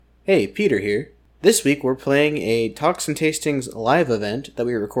Hey, Peter here. This week we're playing a Talks and Tastings live event that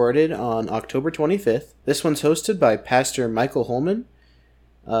we recorded on October 25th. This one's hosted by Pastor Michael Holman,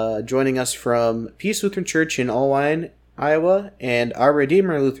 joining us from Peace Lutheran Church in Allwine, Iowa, and Our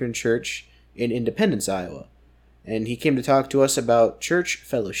Redeemer Lutheran Church in Independence, Iowa. And he came to talk to us about church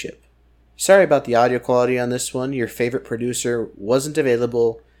fellowship. Sorry about the audio quality on this one. Your favorite producer wasn't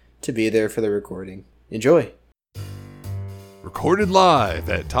available to be there for the recording. Enjoy! Recorded live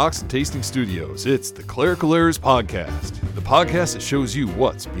at Talks and Tasting Studios, it's the Clerical Errors Podcast, the podcast that shows you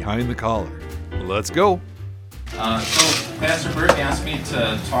what's behind the collar. Let's go. So Pastor Bert asked me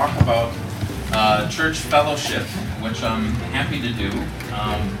to talk about church fellowship, which I'm happy to do.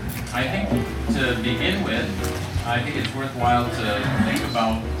 I think to begin with, I think it's worthwhile to think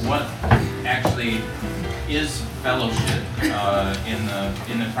about what actually is fellowship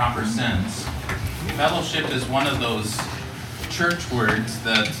in the proper sense. Fellowship is one of those church words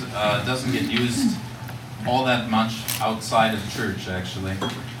that doesn't get used all that much outside of church, actually.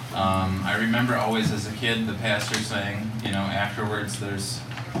 I remember always as a kid the pastor saying, afterwards there's,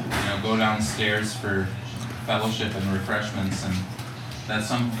 go downstairs for fellowship and refreshments, and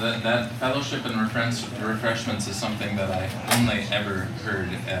that fellowship and refreshments is something that I only ever heard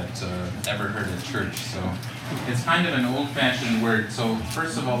at church. So it's kind of an old-fashioned word. So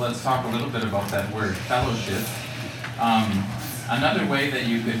first of all, let's talk a little bit about that word, fellowship. Another way that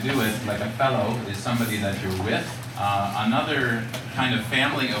you could do it, like a fellow, is somebody that you're with. Another kind of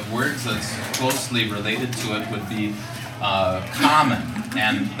family of words that's closely related to it would be common,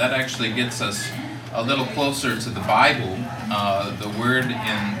 and that actually gets us a little closer to the Bible. The word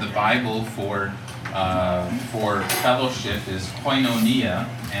in the Bible for fellowship is koinonia,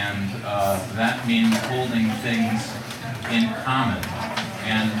 and that means holding things in common.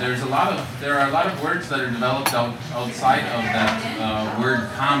 And there are a lot of words that are developed outside of that word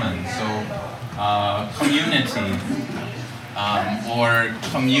common. So community or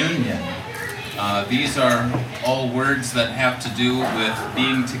communion. These are all words that have to do with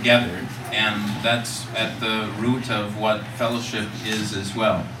being together, and that's at the root of what fellowship is as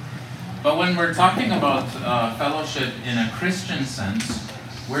well. But when we're talking about fellowship in a Christian sense,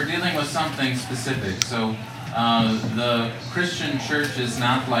 we're dealing with something specific. So the Christian church is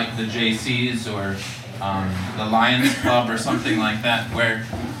not like the JCs or the Lions Club or something like that, where,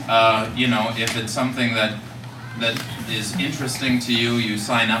 if it's something that is interesting to you, you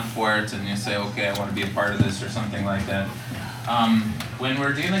sign up for it and you say, okay, I want to be a part of this or something like that. When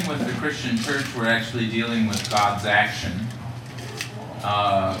we're dealing with the Christian church, we're actually dealing with God's action,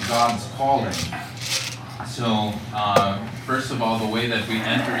 God's calling. So, first of all, the way that we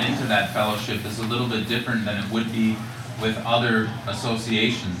enter into that fellowship is a little bit different than it would be with other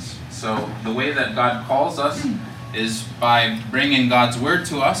associations. So, the way that God calls us is by bringing God's word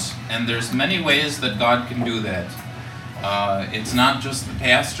to us, and there's many ways that God can do that. It's not just the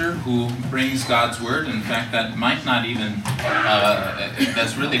pastor who brings God's word. In fact, that might not even,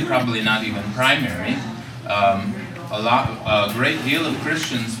 that's really probably not even primary. A great deal of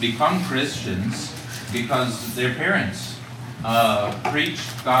Christians become Christians because their parents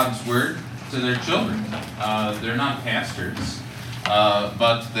preached God's word to their children. They're not pastors,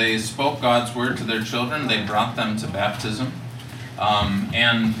 but they spoke God's word to their children. They brought them to baptism.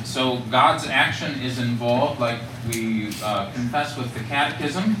 And so God's action is involved, like we confess with the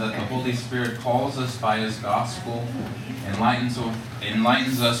catechism, that the Holy Spirit calls us by His gospel, enlightens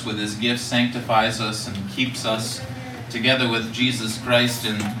us with His gifts, sanctifies us, and keeps us together with Jesus Christ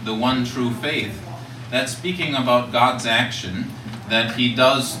in the one true faith. That's speaking about God's action that He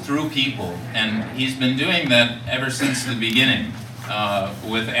does through people, and He's been doing that ever since the beginning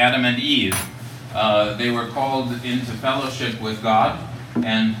with Adam and Eve. They were called into fellowship with God,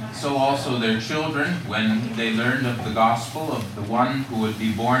 and so also their children, when they learned of the gospel of the one who would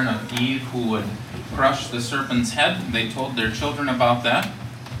be born of Eve, who would crush the serpent's head. They told their children about that,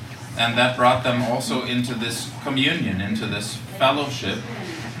 and that brought them also into this communion, into this fellowship.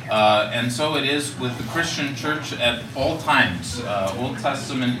 And so it is with the Christian church at all times, Old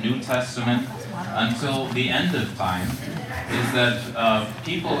Testament, New Testament, until the end of time, is that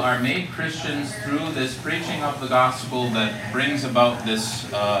people are made Christians through this preaching of the gospel that brings about this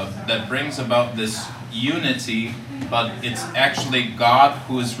unity, but it's actually God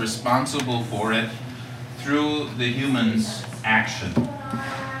who is responsible for it through the human's action.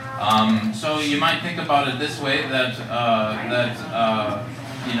 So you might think about it this way, that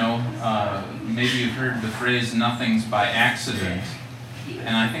maybe you've heard the phrase "nothing's by accident."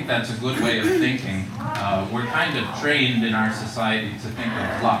 And I think that's a good way of thinking. We're kind of trained in our society to think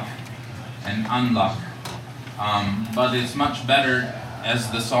of luck and unluck. But it's much better as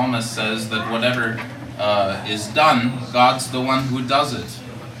the psalmist says, that whatever is done, God's the one who does it.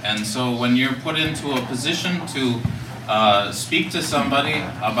 And so when you're put into a position to speak to somebody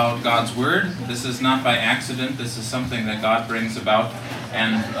about God's word, this is not by accident. This is something that God brings about.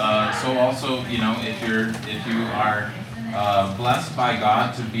 And so also, if you are blessed by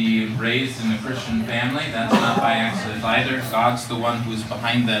God to be raised in a Christian family, that's not by accident either. God's the one who's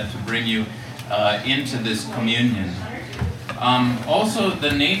behind that to bring you into this communion. Also,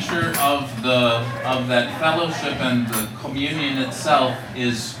 the nature of that fellowship and the communion itself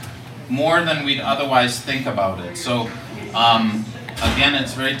is more than we'd otherwise think about it. So, again,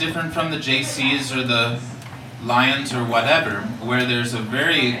 it's very different from the JCs or the Lions or whatever, where there's a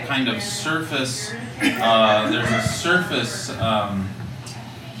very kind of surface,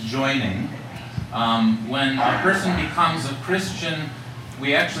 joining. When a person becomes a Christian,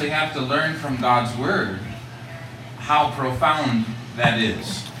 we actually have to learn from God's Word how profound that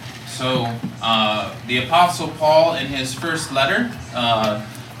is. So the Apostle Paul, in his first letter,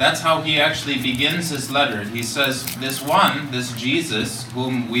 that's how he actually begins his letter. He says, this Jesus,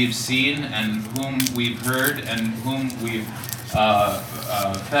 whom we've seen and whom we've heard and whom we've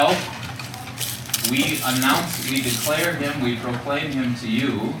felt, we announce, we declare him, we proclaim him to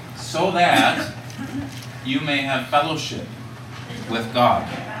you, so that you may have fellowship with God,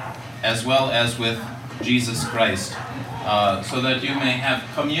 as well as with Jesus Christ, so that you may have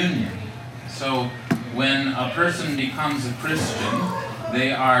communion. So when a person becomes a Christian,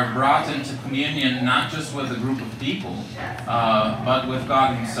 they are brought into communion not just with a group of people, but with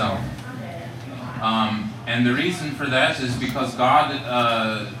God himself. And the reason for that is because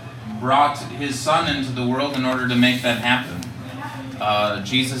God brought his Son into the world in order to make that happen.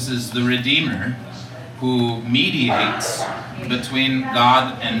 Jesus is the Redeemer who mediates between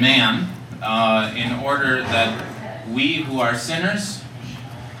God and man in order that we who are sinners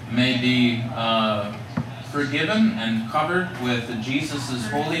may be forgiven and covered with Jesus'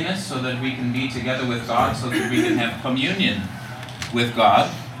 holiness, so that we can be together with God, so that we can have communion with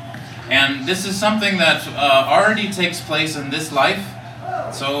God. And this is something that already takes place in this life.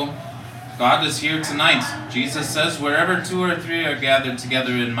 So God is here tonight. Jesus says, wherever 2 or 3 are gathered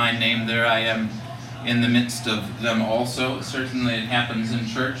together in my name, there I am in the midst of them also. Certainly it happens in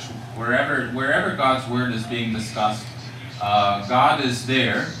church. Wherever God's word is being discussed, God is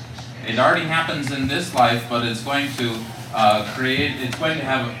there. It already happens in this life, but it's going to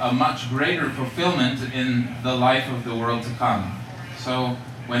have a much greater fulfillment in the life of the world to come. So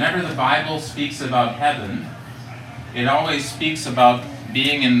whenever the Bible speaks about heaven, it always speaks about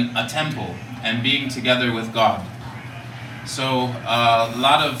being in a temple and being together with God. So a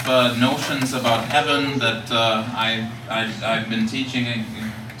lot of notions about heaven that I've been teaching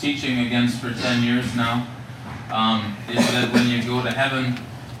against for 10 years now is that when you go to heaven,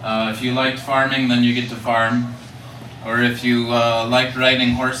 if you liked farming, then you get to farm. Or if you liked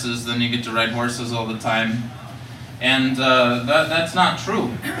riding horses, then you get to ride horses all the time. And that's not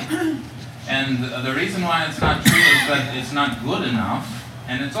true. And the reason why it's not true is that it's not good enough,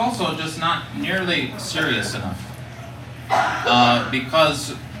 and it's also just not nearly serious enough.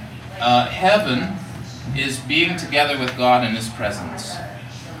 Because heaven is being together with God in his presence,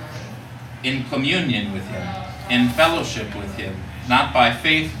 in communion with him, in fellowship with him, not by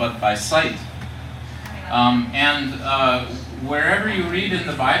faith but by sight. And wherever you read in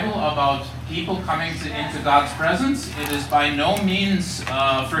the Bible about people coming into God's presence, it is by no means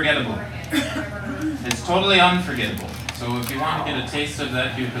forgettable. It's totally unforgettable. So if you want to get a taste of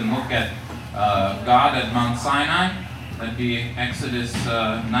that, you can look at God at Mount Sinai. That'd be Exodus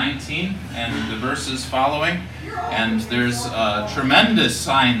 19 and the verses following. And there's tremendous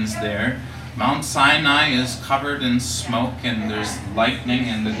signs there. Mount Sinai is covered in smoke, and there's lightning,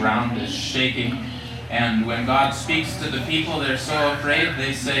 and the ground is shaking. And when God speaks to the people, they're so afraid,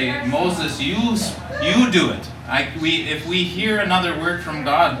 they say, Moses, you do it. If we hear another word from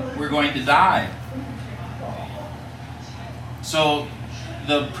God, we're going to die. So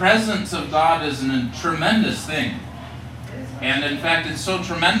the presence of God is a tremendous thing. And in fact, it's so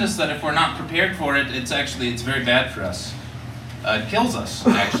tremendous that if we're not prepared for it, it's very bad for us. It kills us,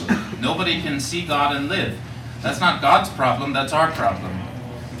 actually. Nobody can see God and live. That's not God's problem, that's our problem,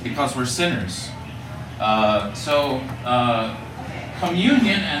 because we're sinners.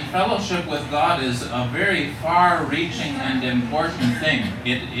 Communion and fellowship with God is a very far-reaching and important thing.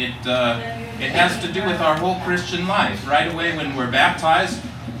 It has to do with our whole Christian life, right away when we're baptized,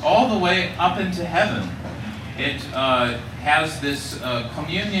 all the way up into heaven. it has this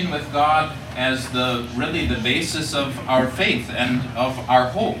communion with God as really the basis of our faith and of our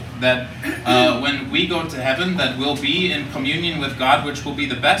hope, that when we go to heaven, that we'll be in communion with God, which will be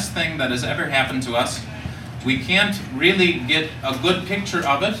the best thing that has ever happened to us. We can't really get a good picture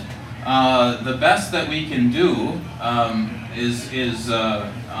of it. The best that we can do is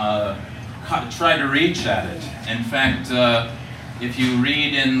try to reach at it. In fact, if you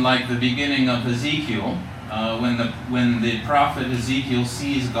read in like the beginning of Ezekiel, when the prophet Ezekiel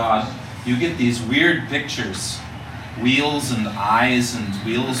sees God, you get these weird pictures, wheels and eyes and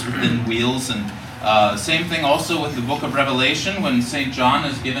wheels within wheels, and same thing also with the book of Revelation when St. John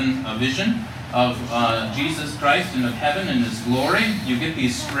is given a vision of Jesus Christ and of heaven and His glory. You get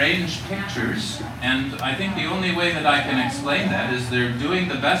these strange pictures, and I think the only way that I can explain that is they're doing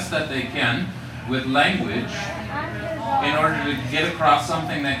the best that they can with language in order to get across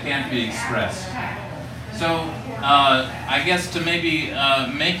something that can't be expressed. So I guess to maybe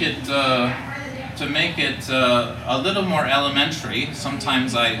make it a little more elementary,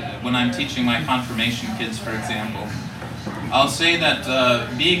 sometimes when I'm teaching my confirmation kids, for example, I'll say that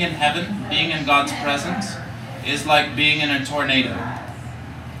being in heaven, being in God's presence, is like being in a tornado,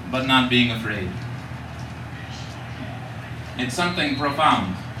 but not being afraid. It's something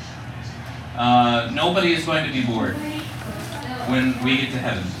profound. Nobody is going to be bored when we get to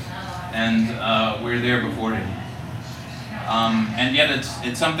heaven, and we're there before Him. And yet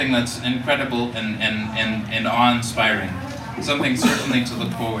it's something that's incredible and awe-inspiring. Something certainly to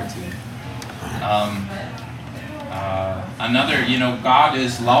look forward to. Another, God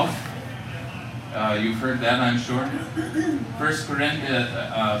is love. You've heard that, I'm sure. 1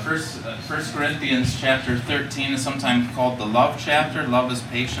 Corinthians chapter 13 is sometimes called the love chapter. Love is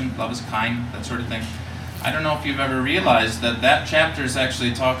patient, love is kind, that sort of thing. I don't know if you've ever realized that chapter is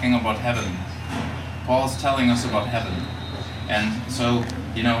actually talking about heaven. Paul's telling us about heaven. And so,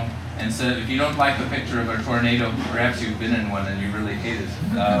 instead, if you don't like the picture of a tornado, perhaps you've been in one and you really hate it.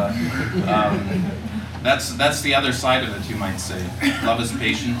 That's the other side of it, you might say. Love is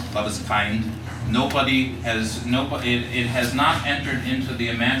patient, love is kind. It has not entered into the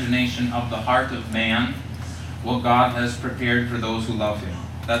imagination of the heart of man what God has prepared for those who love Him.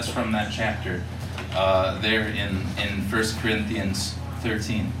 That's from that chapter there in 1 Corinthians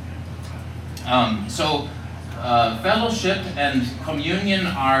 13. Fellowship and communion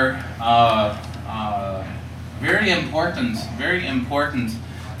are very important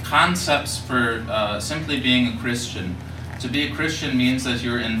concepts for simply being a Christian. To be a Christian means that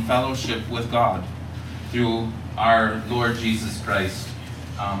you're in fellowship with God through our Lord Jesus Christ.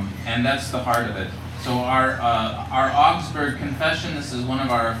 And that's the heart of it. So our Augsburg Confession, this is one of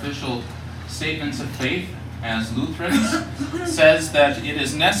our official statements of faith as Lutherans, says that it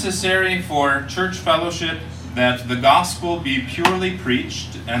is necessary for church fellowship that the gospel be purely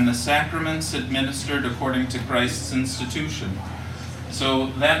preached and the sacraments administered according to Christ's institution. So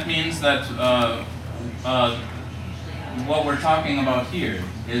that means that what we're talking about here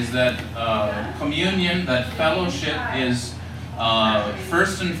is that communion, that fellowship is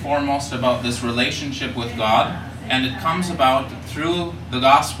first and foremost about this relationship with God, and it comes about through the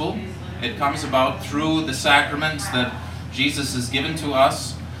gospel. It comes about through the sacraments that Jesus has given to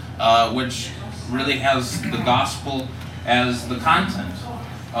us, which really has the gospel as the content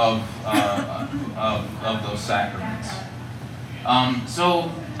of those sacraments.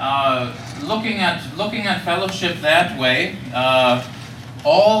 Looking at fellowship that way,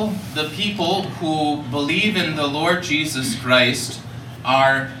 all the people who believe in the Lord Jesus Christ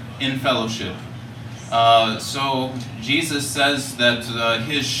are in fellowship. So Jesus says that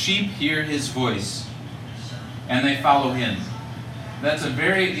His sheep hear His voice, and they follow Him. That's a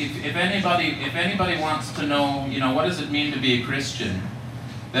very, if anybody wants to know, what does it mean to be a Christian?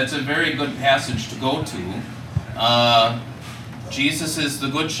 That's a very good passage to go to. Jesus is the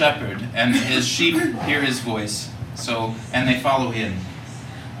good shepherd, and His sheep hear His voice. And they follow Him.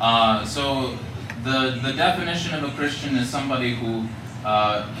 So the definition of a Christian is somebody who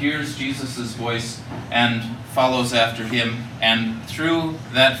hears Jesus' voice and follows after Him, and through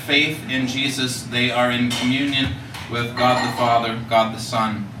that faith in Jesus, they are in communion with God the Father, God the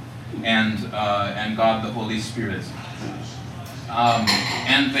Son, and God the Holy Spirit.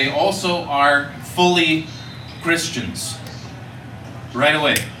 And they also are fully Christians right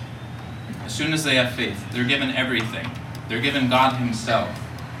away. As soon as they have faith, they're given everything. They're given God Himself.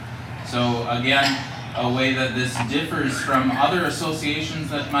 So again, a way that this differs from other associations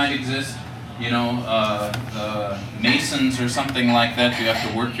that might exist, the Masons or something like that, you have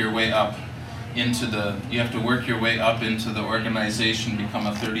to work your way up. you have to work your way up into the organization, become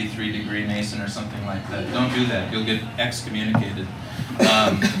a 33-degree Mason or something like that. Don't do that. You'll get excommunicated.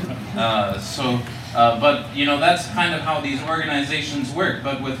 But that's kind of how these organizations work.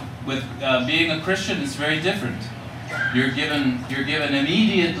 But with being a Christian, it's very different. You're given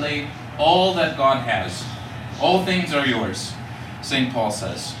immediately all that God has. All things are yours, St. Paul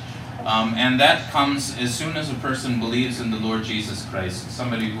says. And that comes as soon as a person believes in the Lord Jesus Christ,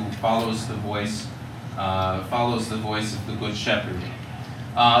 somebody who follows the voice of the Good Shepherd.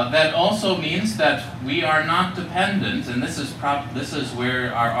 That also means that we are not dependent, and this is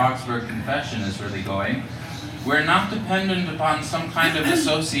where our Augsburg Confession is really going. We're not dependent upon some kind of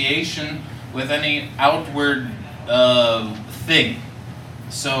association with any outward thing.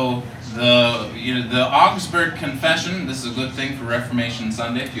 So the Augsburg Confession, this is a good thing for Reformation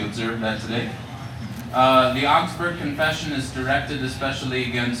Sunday if you observe that today. The Augsburg Confession is directed especially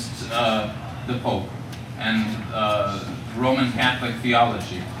against the Pope and Roman Catholic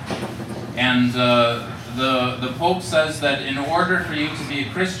theology. And the Pope says that in order for you to be a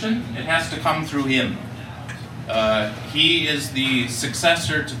Christian, it has to come through him. He is the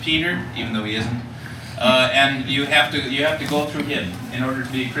successor to Peter, even though he isn't. And you have to go through him in order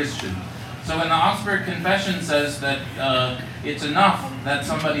to be a Christian. So when the Augsburg Confession says that it's enough that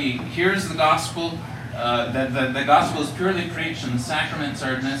somebody hears the gospel, that the gospel is purely preached and the sacraments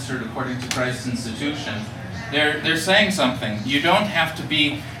are administered according to Christ's institution, they're saying something. You don't have to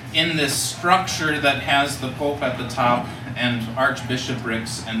be in this structure that has the Pope at the top and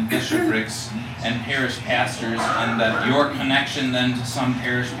archbishoprics and bishoprics and parish pastors, and that your connection then to some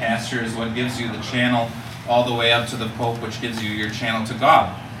parish pastor is what gives you the channel all the way up to the Pope, which gives you your channel to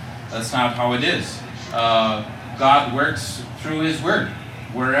God. That's not how it is. God works through his word,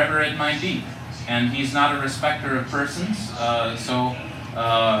 wherever it might be. And he's not a respecter of persons.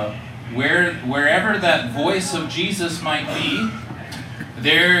 Wherever that voice of Jesus might be,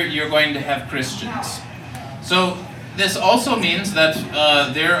 there you're going to have Christians. So this also means that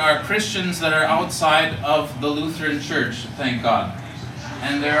there are Christians that are outside of the Lutheran Church, thank God.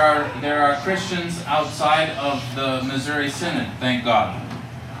 And there are Christians outside of the Missouri Synod, thank God.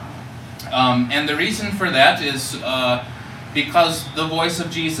 And the reason for that is because the voice of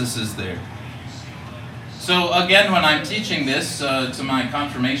Jesus is there. So again, when I'm teaching this to my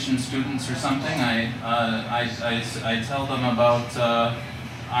confirmation students or something, I tell them about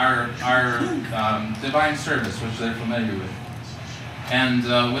our divine service, which they're familiar with. And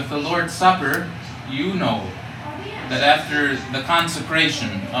with the Lord's Supper, you know that after the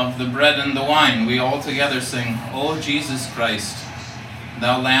consecration of the bread and the wine, we all together sing, "O Jesus Christ,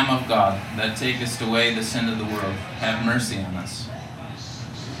 Thou Lamb of God, that takest away the sin of the world, have mercy on us."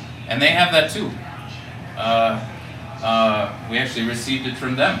 And they have that too. We actually received it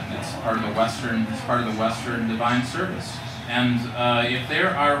from them. It's part of the Western divine service. And if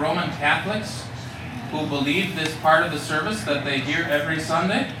there are Roman Catholics who believe this part of the service that they hear every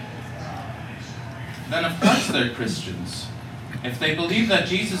Sunday, then of course they're Christians. If they believe that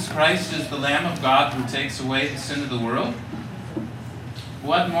Jesus Christ is the Lamb of God who takes away the sin of the world,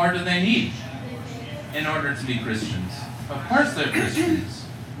 what more do they need in order to be Christians? Of course they're Christians.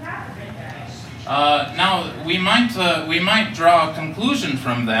 Now we might draw a conclusion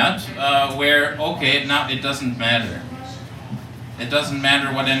from that where now it doesn't matter. It doesn't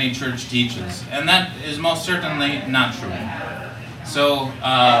matter what any church teaches, and that is most certainly not true. So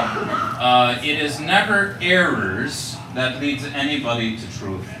it is never errors that leads anybody to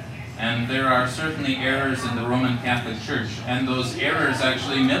truth. And there are certainly errors in the Roman Catholic Church, and those errors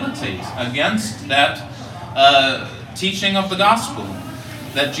actually militate against that teaching of the gospel,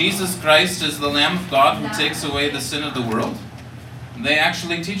 that Jesus Christ is the Lamb of God who takes away the sin of the world. They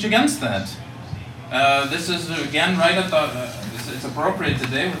actually teach against that. This is again right at it's appropriate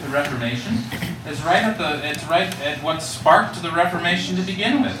today with the Reformation. It's right at what sparked the Reformation to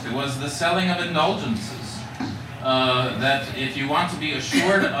begin with. It was the selling of indulgences. That if you want to be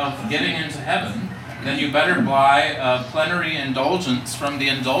assured of getting into heaven, then you better buy a plenary indulgence from the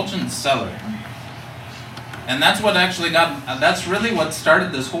indulgence seller. And that's that's really what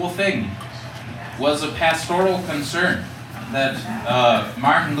started this whole thing, was a pastoral concern that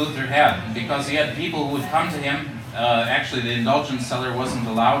Martin Luther had, because he had people who would come to him. Actually, the indulgence seller wasn't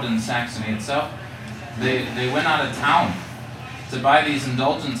allowed in Saxony itself. They went out of town to buy these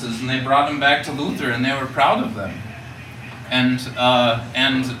indulgences, and they brought them back to Luther, and they were proud of them, and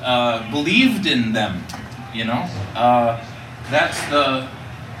believed in them.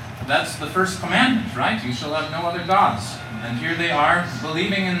 That's the first commandment, right? You shall have no other gods. And here they are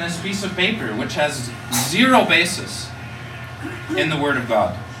believing in this piece of paper, which has zero basis in the Word of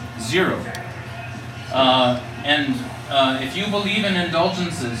God. Zero. And if you believe in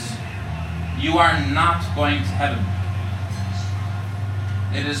indulgences, you are not going to heaven.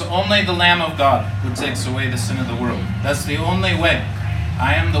 It is only the Lamb of God who takes away the sin of the world. That's the only way.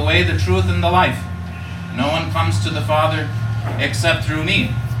 I am the way, the truth, and the life. No one comes to the Father except through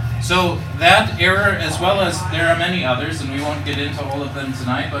me. So that error, as well as there are many others, and we won't get into all of them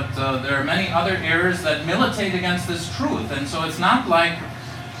tonight, but there are many other errors that militate against this truth. And so it's not like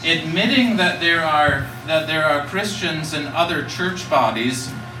admitting that there are Christians in other church bodies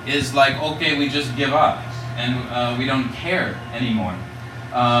is like, okay, we just give up and we don't care anymore.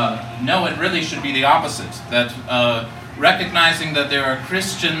 No, it really should be the opposite. That recognizing that there are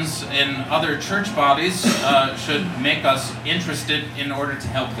Christians in other church bodies should make us interested in order to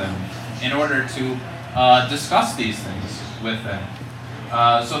help them, in order to discuss these things with them,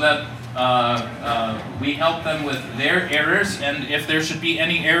 so that we help them with their errors, and if there should be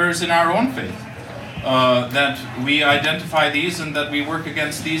any errors in our own faith, that we identify these and that we work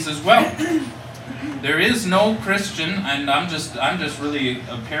against these as well. There is no Christian, and I'm just really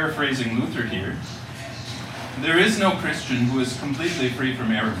paraphrasing Luther here. There is no Christian who is completely free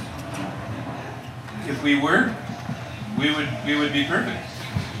from error. If we were, we would be perfect.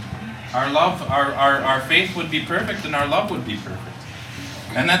 Our love, our faith would be perfect, and our love would be perfect.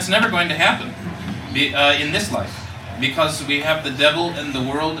 And that's never going to happen in this life, because we have the devil and the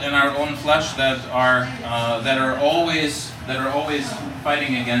world and our own flesh that are always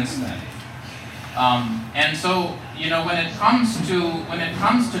fighting against that. And so, when it comes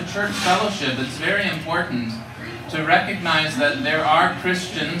to church fellowship, it's very important to recognize that there are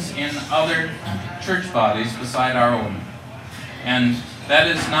Christians in other church bodies beside our own. And that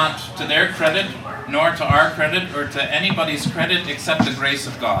is not to their credit, nor to our credit, or to anybody's credit except the grace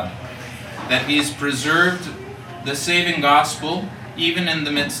of God. That He's preserved the saving gospel even in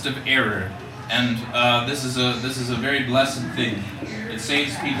the midst of error. And this is a very blessed thing. It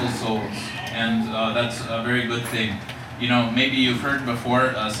saves people's souls. And that's a very good thing. Maybe you've heard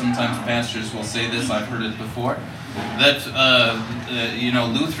before, sometimes pastors will say this, I've heard it before, that,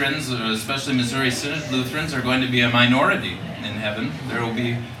 Lutherans, especially Missouri Synod Lutherans, are going to be a minority in heaven. There will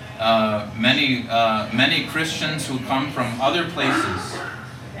be many Christians who come from other places,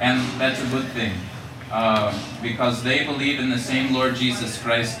 and that's a good thing, because they believe in the same Lord Jesus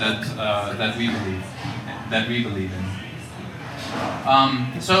Christ that we believe in.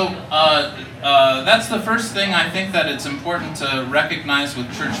 So that's the first thing I think that it's important to recognize with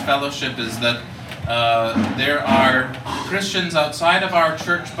church fellowship, is that there are Christians outside of our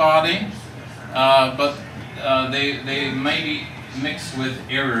church body, but they may be mixed with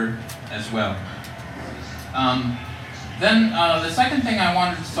error as well. Then the second thing I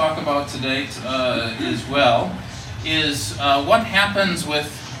wanted to talk about today as well is what happens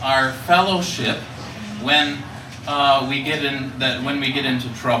with our fellowship when we get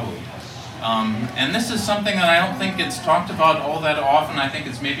into trouble. And this is something that I don't think gets talked about all that often. I think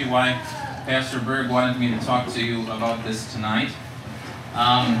it's maybe why Pastor Berg wanted me to talk to you about this tonight.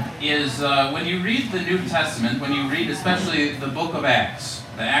 When you read the New Testament, when you read especially the book of Acts,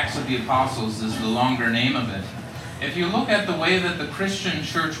 the Acts of the Apostles is the longer name of it. If you look at the way that the Christian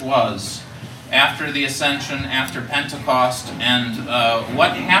church was after the Ascension, after Pentecost, and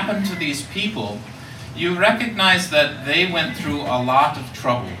what happened to these people, you recognize that they went through a lot of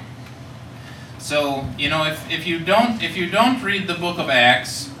trouble. So, if you don't read the book of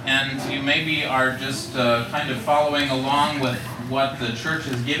Acts, and you maybe are just kind of following along with what the church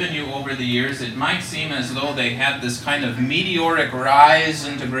has given you over the years, it might seem as though they had this kind of meteoric rise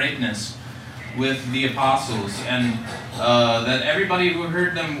into greatness with the apostles, and that everybody who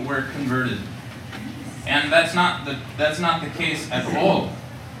heard them were converted. And that's not the case at all.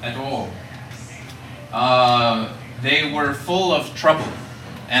 At all. They were full of trouble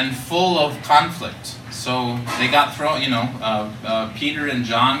and full of conflict. So they got thrown, Peter and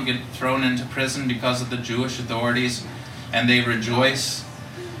John get thrown into prison because of the Jewish authorities, and they rejoice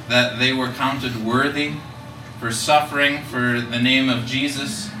that they were counted worthy for suffering for the name of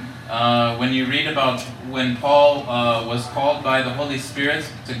Jesus. When you read about when Paul was called by the Holy Spirit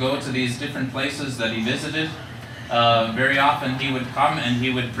to go to these different places that he visited, very often he would come and he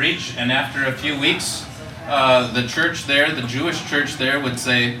would preach, and after a few weeks, the church there, the Jewish church there, would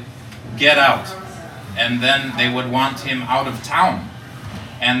say, "Get out." And then they would want him out of town.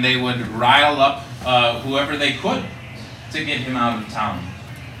 And they would rile up whoever they could to get him out of town.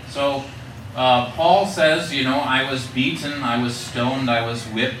 So Paul says, I was beaten, I was stoned, I was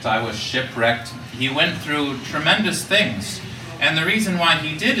whipped, I was shipwrecked. He went through tremendous things. And the reason why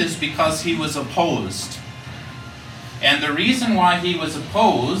he did is because he was opposed. And the reason why he was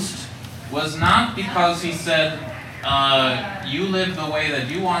opposed was not because he said, you live the way that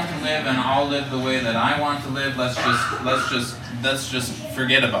you want to live, and I'll live the way that I want to live. Let's just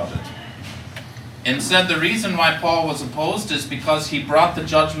forget about it. Instead, the reason why Paul was opposed is because he brought the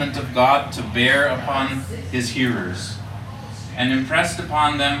judgment of God to bear upon his hearers and impressed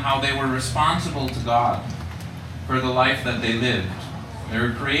upon them how they were responsible to God for the life that they lived. They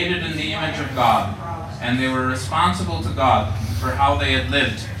were created in the image of God, and they were responsible to God for how they had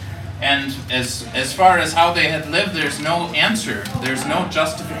lived. And as far as how they had lived, there's no answer. There's no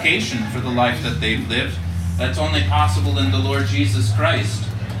justification for the life that they've lived. That's only possible in the Lord Jesus Christ.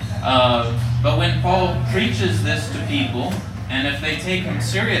 But when Paul preaches this to people, and if they take him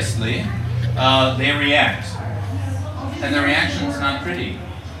seriously, they react. And the reaction's not pretty.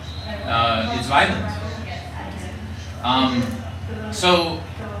 It's violent. So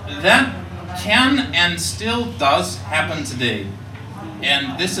that can and still does happen today.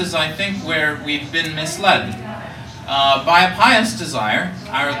 And this is, I think, where we've been misled. By a pious desire,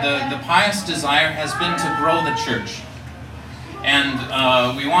 the pious desire has been to grow the church. And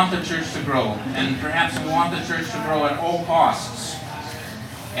we want the church to grow. And perhaps we want the church to grow at all costs.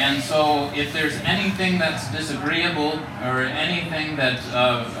 And so if there's anything that's disagreeable or anything that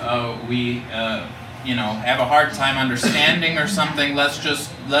we have a hard time understanding or something,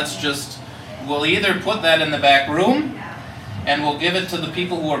 we'll either put that in the back room and we'll give it to the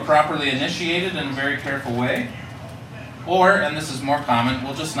people who are properly initiated in a very careful way. Or, and this is more common,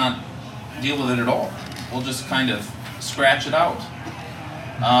 we'll just not deal with it at all. We'll just kind of scratch it out.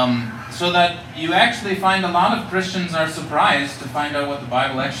 So that you actually find a lot of Christians are surprised to find out what the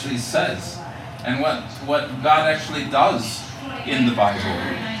Bible actually says and what God actually does in the Bible.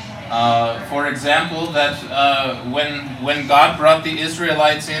 For example, that when God brought the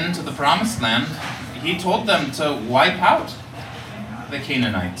Israelites into the Promised Land, He told them to wipe out the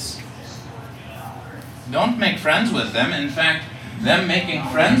Canaanites. Don't make friends with them. In fact, them making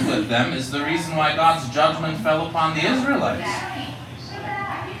friends with them is the reason why God's judgment fell upon the Israelites.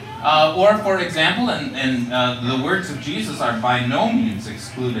 Or, for example, and the words of Jesus are by no means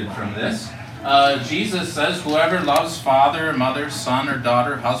excluded from this. Jesus says, whoever loves father, mother, son, or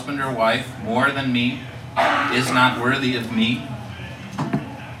daughter, husband, or wife more than me is not worthy of me.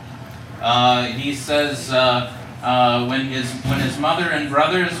 He says, when his mother and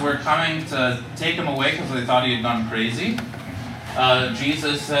brothers were coming to take him away because they thought he had gone crazy,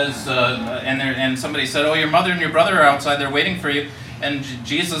 Jesus says, and somebody said, oh, your mother and your brother are outside, they're waiting for you. And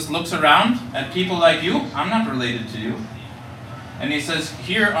Jesus looks around at people like you. I'm not related to you. And he says,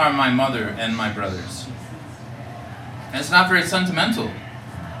 here are my mother and my brothers. And it's not very sentimental,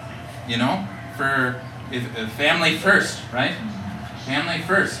 for if family first, right? Family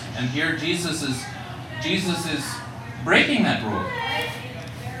first. And here Jesus is breaking that rule.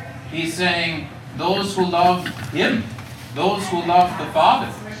 He's saying those who love Him, those who love the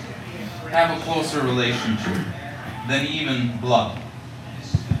Father, have a closer relationship than even blood.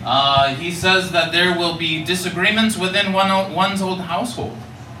 He says that there will be disagreements within one's own household,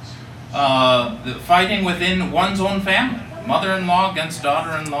 fighting within one's own family, mother-in-law against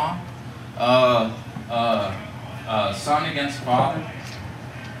daughter-in-law, son against father.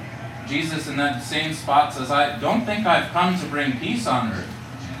 Jesus in that same spot says, I don't think I've come to bring peace on earth.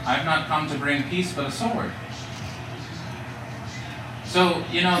 I've not come to bring peace but a sword. So,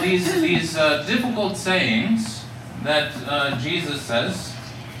 these difficult sayings that Jesus says,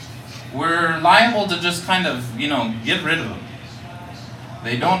 we're liable to just kind of, get rid of them.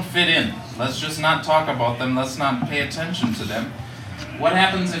 They don't fit in. Let's just not talk about them. Let's not pay attention to them. What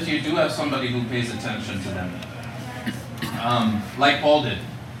happens if you do have somebody who pays attention to them? Like Paul did.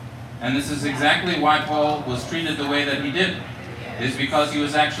 And this is exactly why Paul was treated the way that he did. It is because he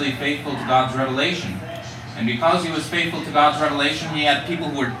was actually faithful to God's revelation. And because he was faithful to God's revelation, he had people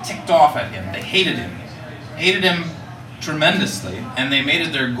who were ticked off at him. They hated him. Hated him tremendously, and they made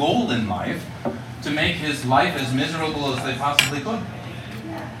it their goal in life to make his life as miserable as they possibly could.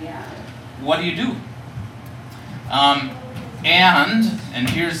 What do you do? And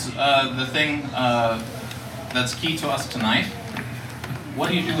here's the thing that's key to us tonight. What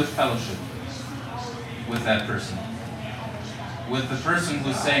do you do with fellowship with that person? With the person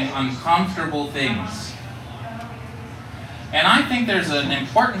who's saying uncomfortable things. And I think there's an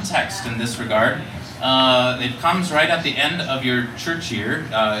important text in this regard. It comes right at the end of your church year.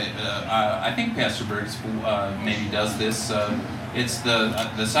 I think Pastor Bergs maybe does this. It's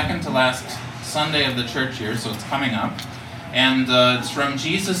the second to last Sunday of the church year, so it's coming up. And it's from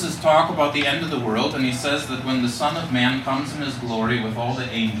Jesus' talk about the end of the world, and he says that when the Son of Man comes in his glory with all the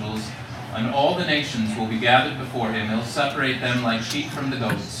angels, and all the nations will be gathered before him, he'll separate them like sheep from the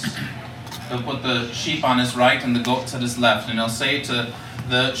goats. He'll put the sheep on his right and the goats at his left, and he'll say to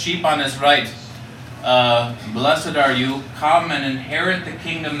the sheep on his right, blessed are you, come and inherit the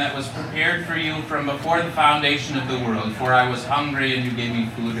kingdom that was prepared for you from before the foundation of the world. For I was hungry and you gave me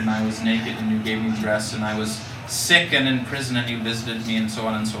food, and I was naked and you gave me dress, and I was sick and in prison and you visited me, and so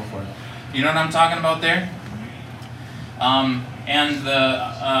on and so forth. You know what I'm talking about there? I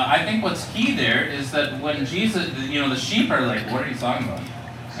think what's key there is that when Jesus, the sheep are like, what are you talking about?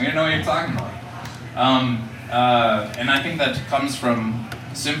 I don't know what you're talking about. And I think that comes from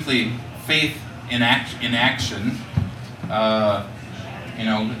simply faith in action.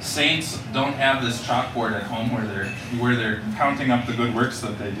 Saints don't have this chalkboard at home where they're counting up the good works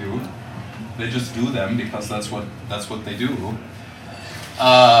that they do. They just do them because that's what they do.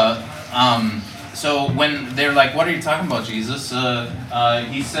 So when they're like, what are you talking about, Jesus?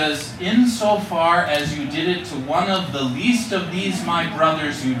 He says, insofar as you did it to one of the least of these my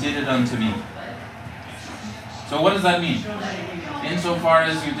brothers, you did it unto me. So what does that mean? Insofar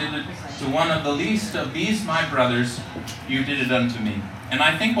as you did it to one of the least of these my brothers, you did it unto me. And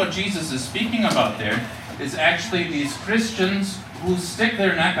I think what Jesus is speaking about there is actually these Christians who stick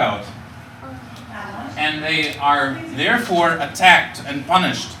their neck out. And they are therefore attacked and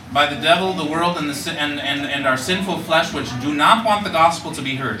punished by the devil, the world, and our sinful flesh, which do not want the gospel to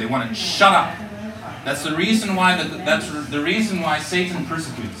be heard. They want it shut up. That's the reason why Satan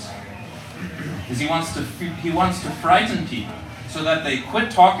persecutes. Because he wants to frighten people so that they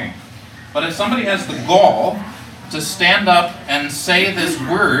quit talking. But if somebody has the gall to stand up and say this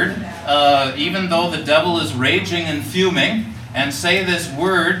word, even though the devil is raging and fuming, and say this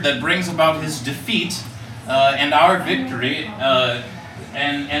word that brings about his defeat and our victory,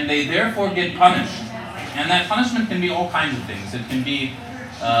 and they therefore get punished. And that punishment can be all kinds of things. It can be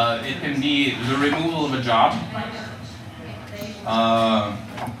the removal of a job.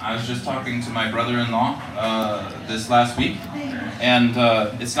 I was just talking to my brother-in-law this last week, and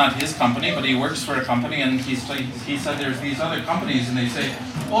it's not his company, but he works for a company, and he said there's these other companies, and they say,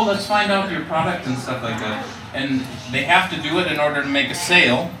 oh, let's find out your product and stuff like that. And they have to do it in order to make a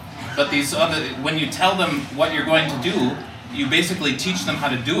sale, but when you tell them what you're going to do, you basically teach them how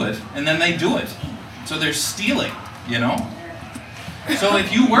to do it, and then they do it. So they're stealing, So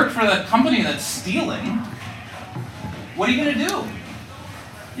if you work for the company that's stealing, what are you going to do?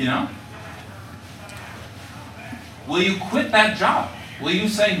 Will you quit that job? Will you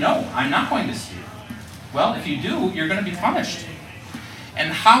say, no, I'm not going to steal? Well, if you do, you're going to be punished.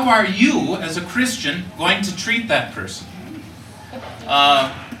 And how are you, as a Christian, going to treat that person?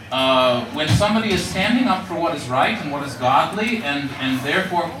 When somebody is standing up for what is right and what is godly, and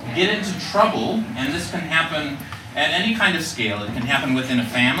therefore get into trouble, and this can happen at any kind of scale. It can happen within a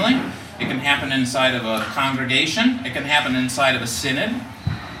family. It can happen inside of a congregation. It can happen inside of a synod.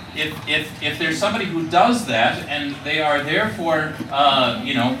 If there's somebody who does that, and they are therefore,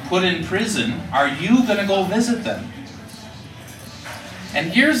 put in prison, are you going to go visit them?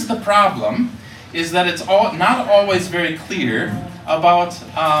 And here's the problem, is that it's not always very clear about,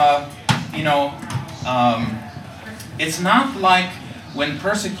 it's not like when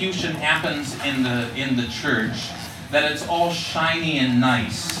persecution happens in the church that it's all shiny and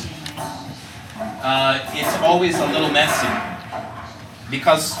nice. It's always a little messy,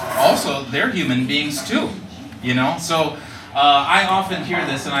 because also they're human beings too, So I often hear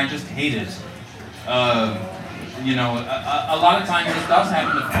this and I just hate it. A lot of times this does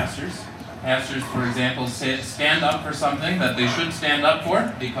happen to pastors. Pastors, for example, stand up for something that they should stand up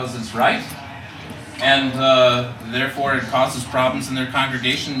for because it's right, and therefore it causes problems in their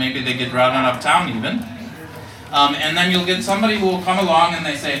congregation. Maybe they get routed uptown even. And then you'll get somebody who will come along and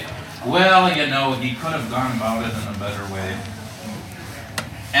they say, well, he could have gone about it in a better way.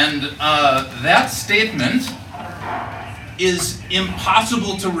 And that statement is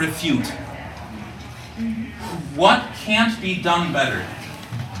impossible to refute. What can't be done better?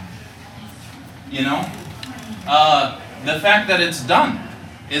 The fact that it's done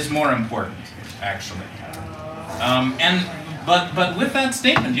is more important, actually. But with that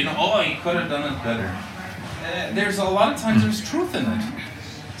statement, he could have done it better. There's a lot of times there's truth in it.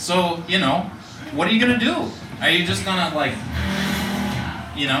 So, what are you going to do? Are you just going to,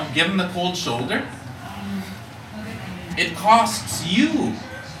 give them the cold shoulder? It costs you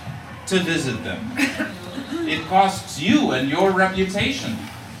to visit them. It costs you and your reputation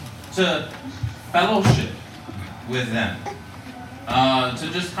to fellowship with them. To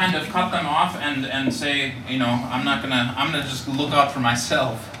just kind of cut them off and say, I'm gonna just look out for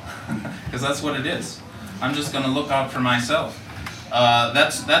myself. Because that's what it is. I'm just gonna look out for myself.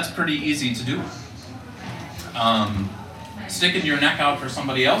 That's pretty easy to do. Sticking your neck out for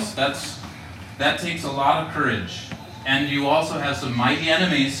somebody else, that's that takes a lot of courage. And you also have some mighty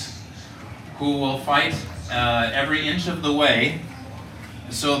enemies who will fight every inch of the way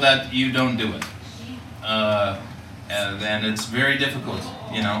so that you don't do it. And it's very difficult,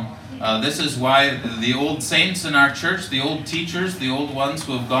 you know. This is why the old saints in our church, the old teachers, the old ones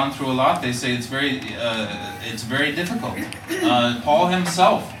who have gone through a lot, they say it's very difficult. Paul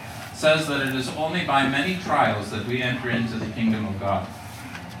himself says that it is only by many trials that we enter into the kingdom of God.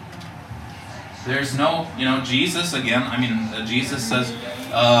 There's no, you know, Jesus again. I mean, Jesus says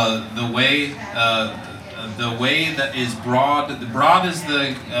the way that is broad is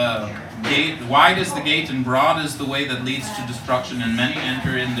the gate, wide is the gate, and broad is the way that leads to destruction, and many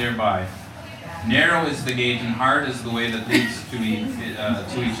enter in thereby. Narrow is the gate, and hard is the way that leads to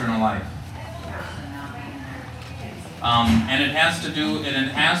eternal life. And it has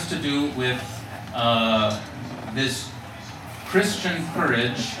to do with this Christian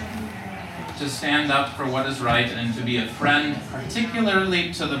courage to stand up for what is right and to be a friend,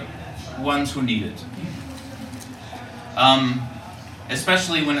 particularly to the ones who need it.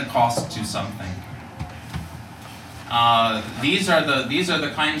 Especially when it costs you something. These are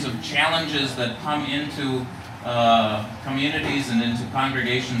the kinds of challenges that come into communities and into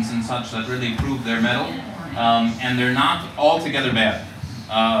congregations and such that really prove their mettle, and they're not altogether bad.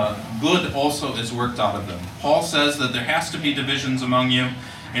 Good also is worked out of them. Paul says that there has to be divisions among you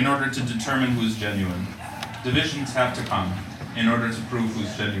in order to determine who's genuine. Divisions have to come in order to prove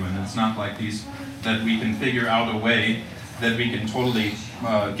who's genuine. It's not like these that we can figure out a way that we can totally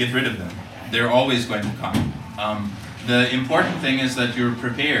get rid of them. They're always going to come. The important thing is that you're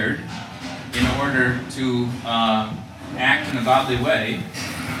prepared in order to act in a godly way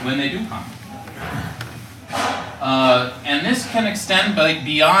when they do come. And this can extend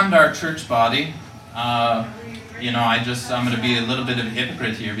beyond our church body. I'm going to be a little bit of a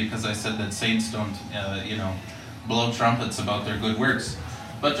hypocrite here because I said that saints don't, blow trumpets about their good works.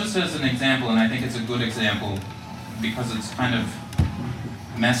 But just as an example, and I think it's a good example because it's kind of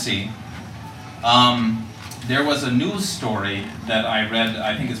messy. There was a news story that I read,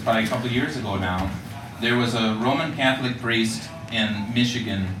 I think it's probably a couple of years ago now. There was a Roman Catholic priest in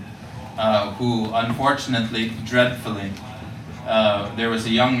Michigan who unfortunately, dreadfully, there was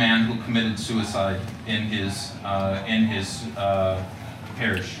a young man who committed suicide in his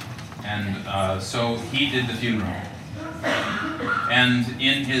parish. And so he did the funeral. And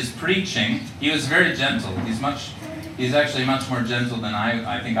in his preaching, he was very gentle. He's actually much more gentle than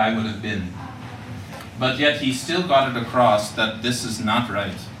I think I would have been. But yet he still got it across that this is not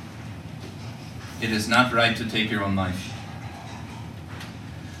right. It is not right to take your own life.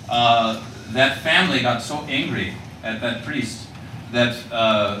 That family got so angry at that priest that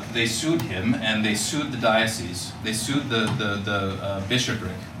they sued him and they sued the diocese. They sued the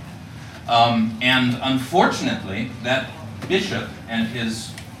bishopric. And unfortunately, that bishop and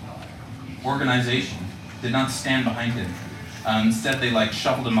his organization did not stand behind him. Instead, they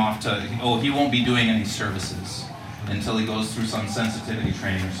shuffled him off to, he won't be doing any services until he goes through some sensitivity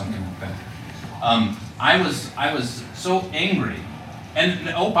training or something like that. I was so angry. And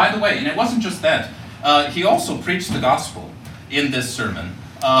by the way, and it wasn't just that. He also preached the gospel in this sermon.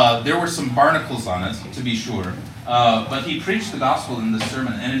 There were some barnacles on it, to be sure. But he preached the gospel in this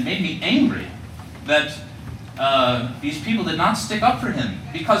sermon, and it made me angry that these people did not stick up for him,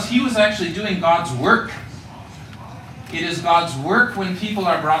 because he was actually doing God's work. It is God's work when people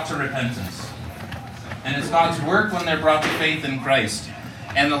are brought to repentance. And it's God's work when they're brought to faith in Christ.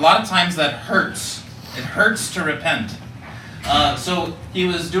 And a lot of times that hurts. It hurts to repent. So he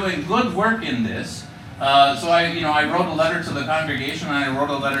was doing good work in this. So I wrote a letter to the congregation, and I wrote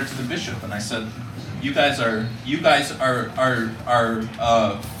a letter to the bishop, and I said, you guys are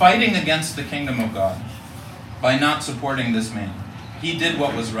fighting against the kingdom of God by not supporting this man. He did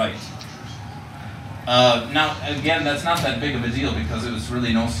what was right. Now, again, that's not that big of a deal because it was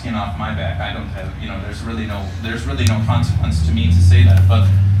really no skin off my back. I don't have, there's really no consequence to me to say that. But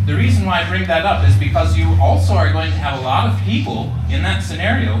the reason why I bring that up is because you also are going to have a lot of people in that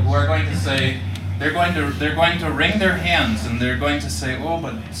scenario who are going to say, they're going to wring their hands and they're going to say,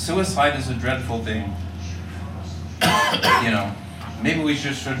 but suicide is a dreadful thing. Maybe we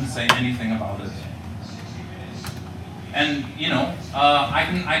just shouldn't say anything about it. And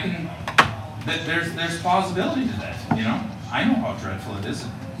I can. There's plausibility to that. I know how dreadful it is. It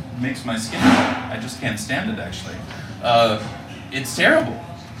makes my skin crawl. I just can't stand it. Actually, it's terrible.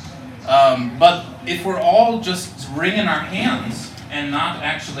 But if we're all just wringing our hands and not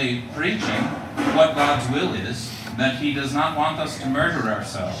actually preaching what God's will is, that He does not want us to murder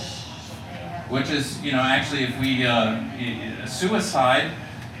ourselves, which is, actually, if we suicide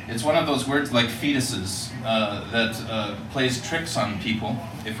It's one of those words like fetuses that plays tricks on people.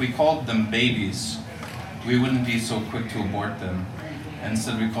 If we called them babies, we wouldn't be so quick to abort them.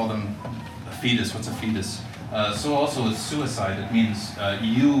 Instead, we call them a fetus. What's a fetus? So also with suicide, it means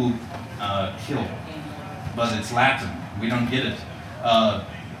you kill, but it's Latin. We don't get it.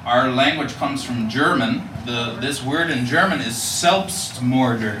 Our language comes from German. This word in German is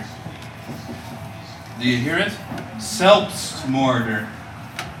Selbstmorder. Do you hear it? Selbstmorder.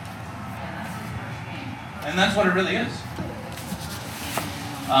 And that's what it really is.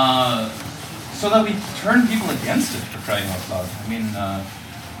 So that we turn people against it, for crying out loud. I mean,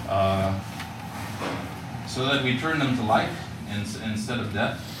 so that we turn them to life instead of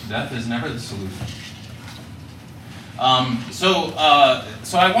death. Death is never the solution. So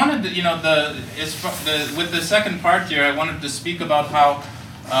I wanted to, with the second part here, I wanted to speak about how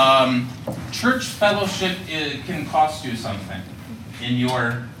church fellowship can cost you something in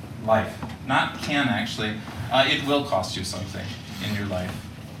your life. Not can, actually. It will cost you something in your life.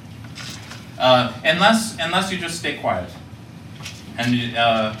 Unless you just stay quiet and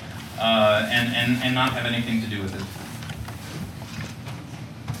not have anything to do with it.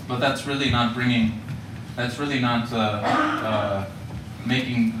 But that's really not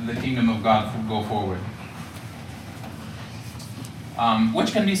making the kingdom of God go forward.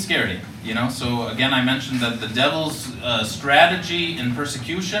 Which can be scary, So again, I mentioned that the devil's strategy in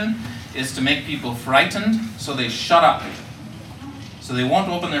persecution is to make people frightened, so they shut up. So they won't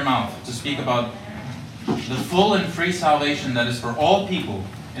open their mouth to speak about the full and free salvation that is for all people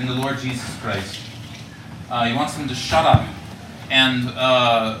in the Lord Jesus Christ. He wants them to shut up. And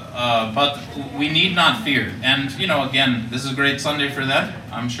but we need not fear. And again, this is a great Sunday for that.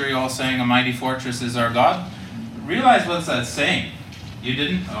 I'm sure you all sang "A Mighty Fortress is Our God." Realize what that's saying. You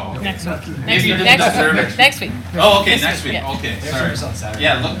didn't? Oh, okay. Next week. Maybe you didn't observe it. Next week. Oh, okay, next week. Yeah. Okay, Sorry. sorry.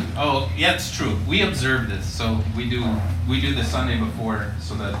 Yeah, look. Oh, yeah, it's true. We observe this, so we do the Sunday before,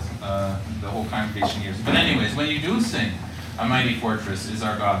 so that the whole congregation hears. But anyways, when you do sing "A Mighty Fortress is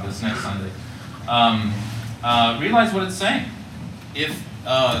Our God" this next Sunday, realize what it's saying. If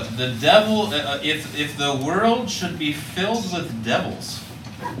the devil, if the world should be filled with devils,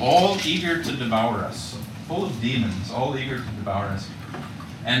 all eager to devour us, full of demons, all eager to devour us,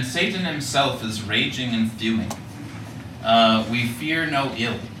 and Satan himself is raging and fuming, we fear no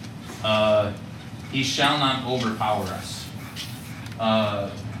ill. He shall not overpower us.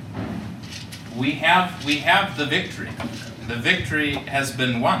 We have the victory. The victory has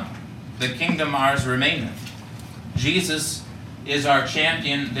been won. The kingdom ours remaineth. Jesus is our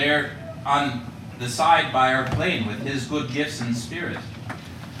champion there on the side by our plane with his good gifts and spirit.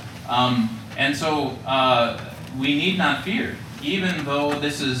 And so we need not fear, even though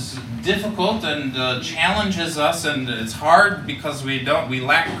this is difficult and challenges us, and it's hard because we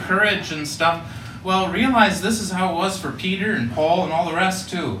lack courage and stuff. Well, realize this is how it was for Peter and Paul and all the rest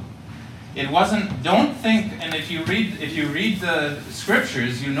too. It wasn't. Don't think. And if you read the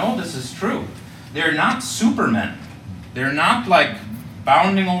scriptures, this is true. They're not supermen. They're not like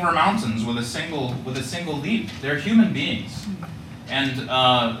bounding over mountains with a single leap. They're human beings, and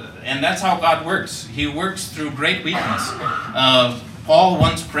that's how God works. He works through great weakness. Paul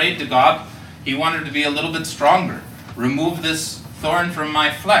once prayed to God. He wanted to be a little bit stronger. Remove this thorn from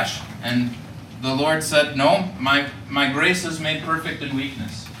my flesh, and the Lord said, "No, my grace is made perfect in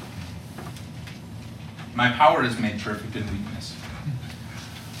weakness. My power is made perfect in weakness."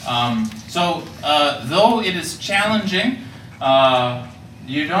 So though it is challenging,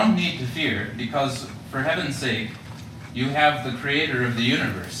 you don't need to fear, because for heaven's sake, you have the creator of the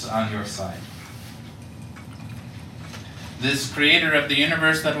universe on your side. This creator of the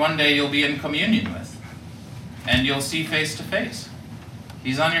universe that one day you'll be in communion with, and you'll see face to face.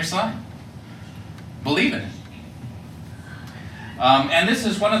 He's on your side. Believe in it. And this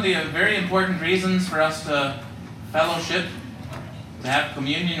is one of the very important reasons for us to fellowship, to have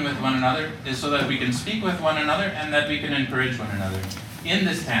communion with one another, is so that we can speak with one another and that we can encourage one another in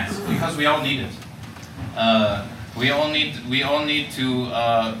this task, because we all need it. We all need to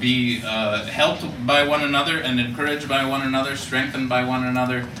be helped by one another and encouraged by one another, strengthened by one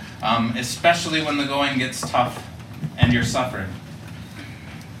another, especially when the going gets tough and you're suffering.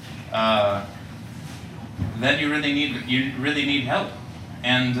 Then you really need help,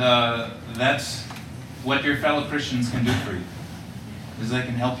 and that's what your fellow Christians can do for you, is they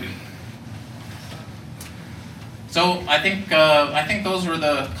can help you. So I think those were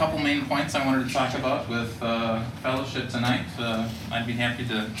the couple main points I wanted to talk about with fellowship tonight. I'd be happy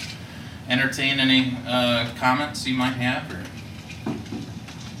to entertain any comments you might have or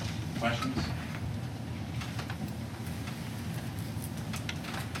questions.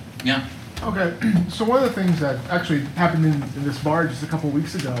 Yeah. Okay, so one of the things that actually happened in this bar just a couple of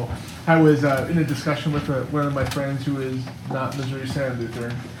weeks ago, I was in a discussion with one of my friends who is not Missouri Synod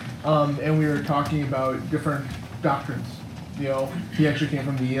Lutheran, and we were talking about different doctrines. You know, he actually came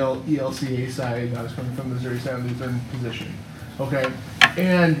from the ELCA side, and I was coming from the Missouri Synod Lutheran position. Okay,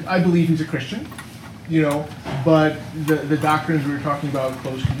 and I believe he's a Christian, you know, but the doctrines we were talking about,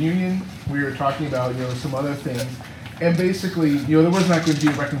 closed communion, we were talking about, you know, some other things. And basically, you know, there was not going to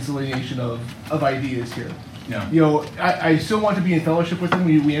be a reconciliation of ideas here. Yeah. You know, I still want to be in fellowship with him.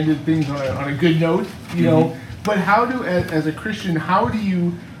 We ended things on a good note, you know. But how do, as a Christian, how do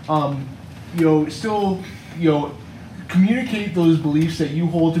you, you know, still, you know, communicate those beliefs that you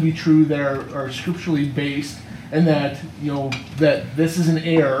hold to be true that are scripturally based, and that, you know, that this is an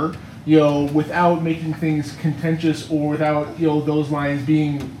error, you know, without making things contentious or without, you know, those lines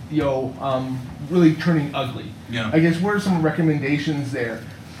being, you know, really turning ugly. Yeah. I guess what are some recommendations there?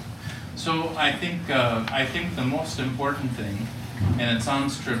 So I think the most important thing, and it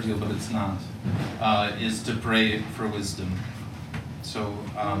sounds trivial but it's not, is to pray for wisdom. So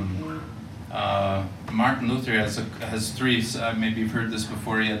Martin Luther has three. Maybe you've heard this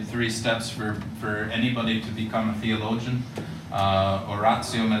before. He had 3 steps for anybody to become a theologian.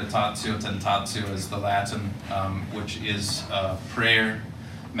 Oratio, meditatio, tentatio is the Latin, which is prayer,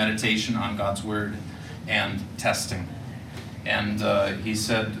 meditation on God's word, and testing. And he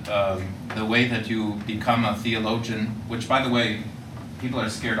said the way that you become a theologian, which, by the way, people are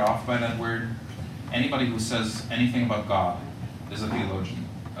scared off by that word. Anybody who says anything about God is a theologian.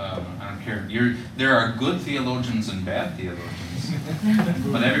 I don't care. There are good theologians and bad theologians,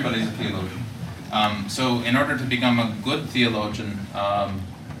 but everybody's a theologian. So in order to become a good theologian,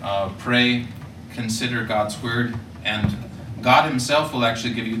 pray, consider God's word, and God himself will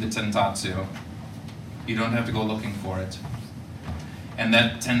actually give you the tentatio. You don't have to go looking for it. And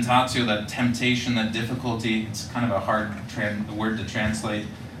that tentatio, that temptation, that difficulty, it's kind of a hard word to translate.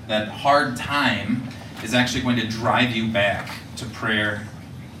 That hard time is actually going to drive you back to prayer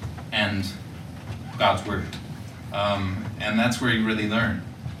and God's word. And that's where you really learn.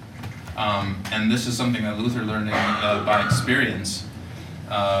 And this is something that Luther learned by experience.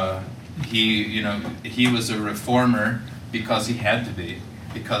 He was a reformer because he had to be,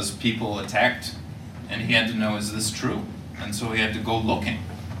 because people attacked, and he had to know, is this true? And so he had to go looking.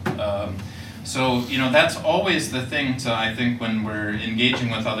 So that's always the thing I think when we're engaging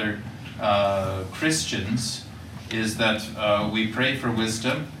with other Christians, is that we pray for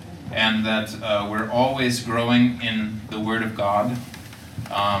wisdom, and that we're always growing in the Word of God.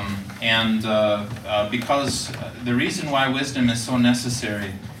 Because the reason why wisdom is so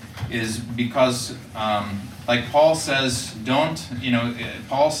necessary is because, like Paul says, don't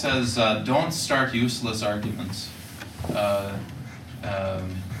start useless arguments.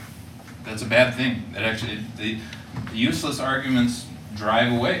 That's a bad thing. That actually, the useless arguments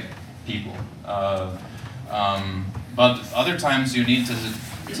drive away people. But other times you need to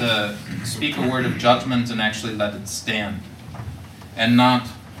speak a word of judgment and actually let it stand, and not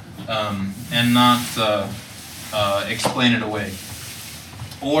explain it away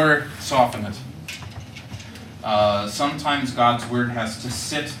or soften it. Sometimes God's word has to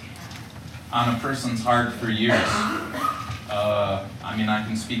sit on a person's heart for years. I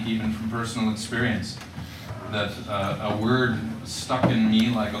can speak even from personal experience that a word stuck in me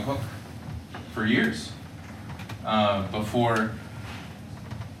like a hook for years before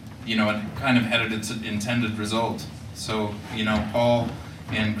it kind of had its intended result. So, Paul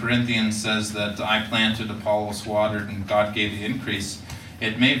in Corinthians says that I planted, Apollos watered, and God gave the increase.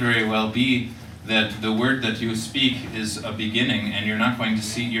 It may very well be that the word that you speak is a beginning, and you're not going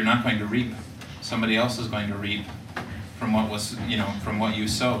to reap. Somebody else is going to reap from what was, from what you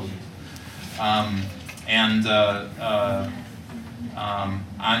sowed. On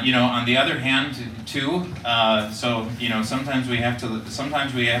the other hand, too, sometimes we have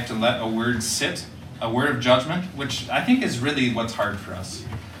to let a word sit, a word of judgment, which I think is really what's hard for us.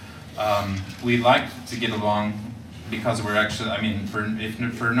 We like to get along because we're actually,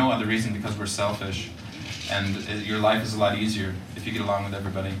 for no other reason, because we're selfish, and your life is a lot easier if you get along with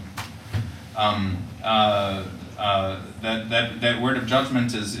everybody. That word of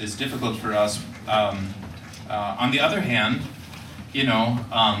judgment is difficult for us. On the other hand,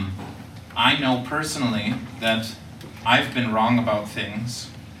 I know personally that I've been wrong about things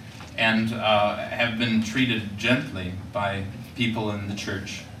and have been treated gently by people in the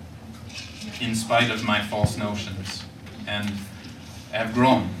church in spite of my false notions, and have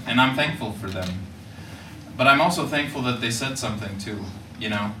grown, and I'm thankful for them. But I'm also thankful that they said something too.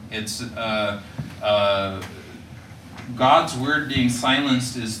 It's God's word being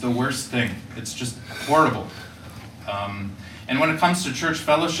silenced is the worst thing. It's just horrible. And when it comes to church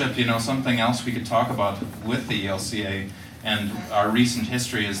fellowship, something else we could talk about with the ELCA and our recent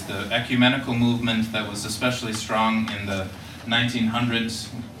history is the ecumenical movement that was especially strong in the 1900s,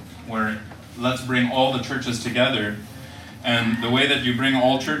 where let's bring all the churches together. And the way that you bring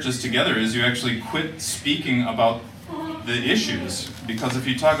all churches together is you actually quit speaking about the issues, because if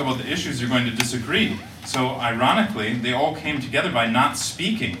you talk about the issues, you're going to disagree. So ironically, they all came together by not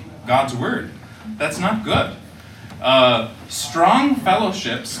speaking God's word. That's not good. Strong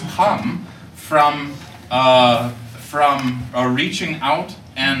fellowships come from reaching out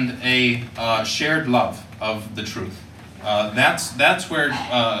and a shared love of the truth. That's where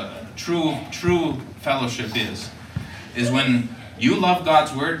true fellowship is when you love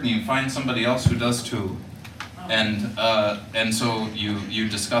God's word and you find somebody else who does too, and so you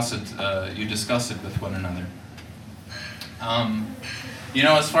discuss it. You discuss it with one another.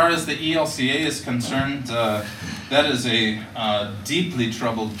 As far as the ELCA is concerned, that is a deeply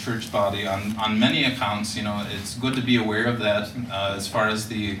troubled church body on many accounts. It's good to be aware of that. As far as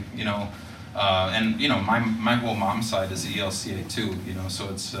the my whole mom's side is ELCA too. So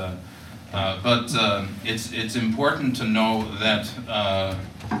it's it's important to know that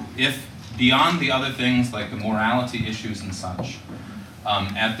if beyond the other things like the morality issues and such,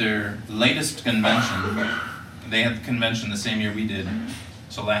 at their latest convention. They had the convention the same year we did,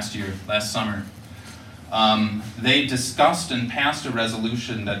 so last summer. They discussed and passed a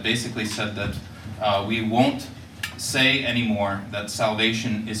resolution that basically said that we won't say anymore that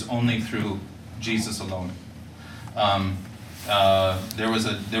salvation is only through Jesus alone. There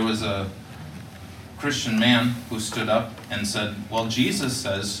was a Christian man who stood up and said, well, Jesus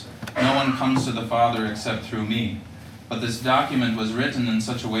says, no one comes to the Father except through me. But this document was written in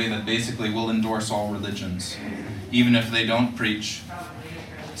such a way that basically will endorse all religions, even if they don't preach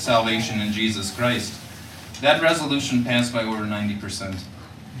salvation in Jesus Christ. That resolution passed by over 90%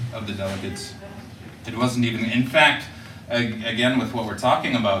 of the delegates. It wasn't even, in fact, again with what we're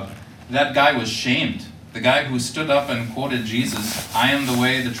talking about, that guy was shamed. The guy who stood up and quoted Jesus, I am the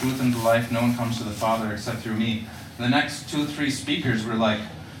way, the truth, and the life, no one comes to the Father except through me. The next 2-3 speakers were like,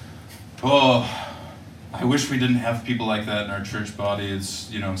 oh, I wish we didn't have people like that in our church body.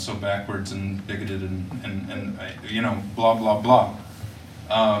 It's, so backwards and bigoted and blah, blah, blah.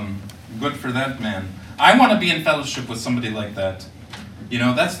 Good for that man. I want to be in fellowship with somebody like that.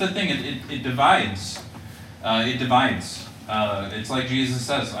 That's the thing. It divides. It divides. It's like Jesus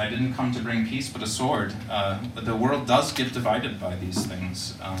says, I didn't come to bring peace but a sword. But the world does get divided by these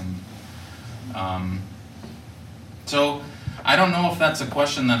things. So I don't know if that's a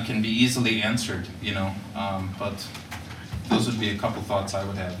question that can be easily answered, but those would be a couple thoughts I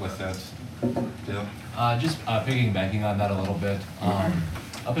would have with that. Dale? Just piggybacking on that a little bit.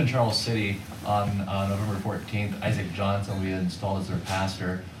 Up in Charles City on November 14th, Isaac Johnson we installed as their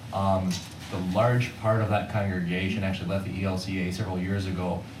pastor. The large part of that congregation actually left the ELCA several years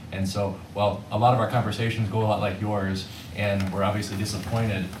ago. And so, while a lot of our conversations go a lot like yours, and we're obviously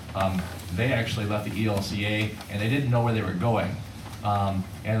disappointed, they actually left the ELCA and they didn't know where they were going. And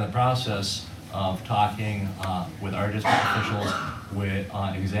in the process of talking with our district officials, with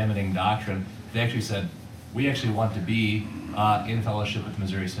examining doctrine, they actually said, we actually want to be in fellowship with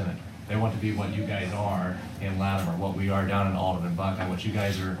Missouri Synod. They want to be what you guys are in Latimer, what we are down in Alden and Buckeye, what you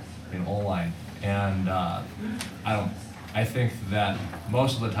guys are in Oline. And I think that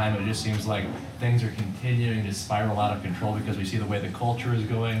most of the time it just seems like things are continuing to spiral out of control because we see the way the culture is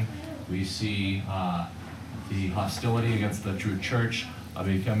going. We see the hostility against the true church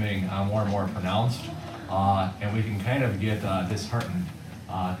becoming more and more pronounced. And we can kind of get disheartened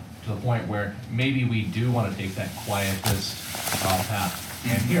to the point where maybe we do want to take that quietist path.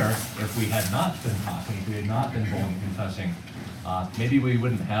 And here, if we had not been talking, if we had not been bold and confessing, maybe we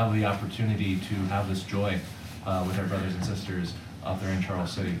wouldn't have the opportunity to have this joy with our brothers and sisters up there in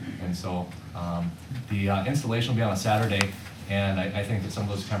Charles City. And so the installation will be on a Saturday, and I think that some of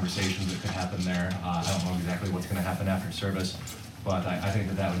those conversations that could happen there, I don't know exactly what's going to happen after service, but I think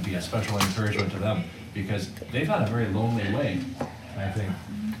that would be a special encouragement to them, because they've had a very lonely way, I think,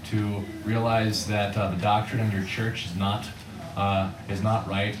 to realize that the doctrine in your church is not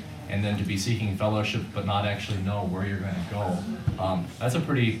right, and then to be seeking fellowship but not actually know where you're going to go. That's a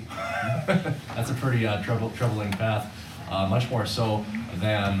pretty troubling path, much more so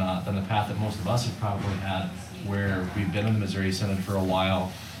than the path that most of us have probably had, where we've been in the Missouri Synod for a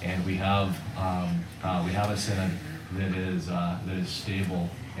while, and we have a synod that is stable,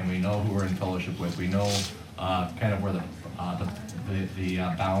 and we know who we're in fellowship with. We know kind of where the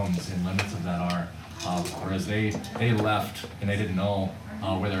bounds and limits of that are. whereas they left and they didn't know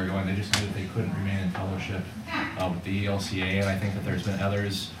where they were going. They just knew that they couldn't remain in fellowship with the ELCA, and I think that there's been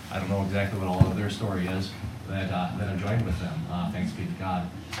others, I don't know exactly what all of their story is, that have joined with them, thanks be to God.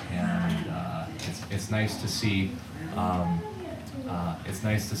 And it's nice to see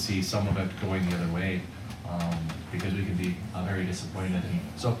some of it going the other way, because we can be very disappointed. And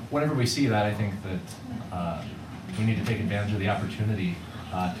so whenever we see that, I think that we need to take advantage of the opportunity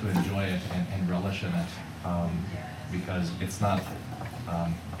to enjoy it and relish in it, because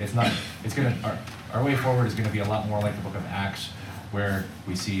our way forward is going to be a lot more like the book of Acts, where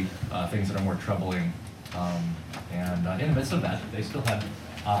we see things that are more troubling, and in the midst of that, they still have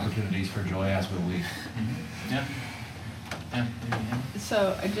opportunities for joy, as will we. Mm-hmm. Yeah.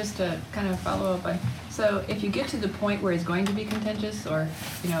 So just to kind of follow up on, so if you get to the point where it's going to be contentious, or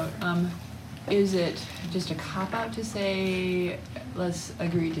is it just a cop-out to say let's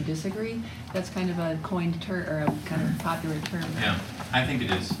agree to disagree? That's kind of a coined term, or a kind of popular term. Yeah, I think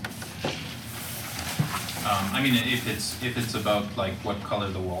it is. I mean, if it's about like what color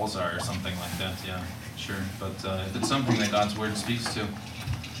the walls are or something like that, yeah, sure. But if it's something that God's word speaks to,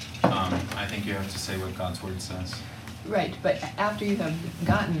 I think you have to say what God's word says. Right, but after you have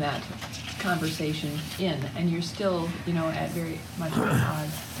gotten that conversation in, and you're still, at very much of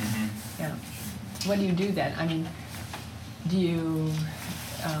odds, Mm-hmm. yeah. What do you do then? I mean, do you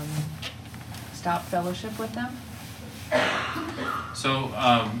stop fellowship with them? So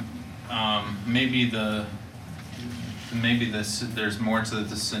maybe there's more to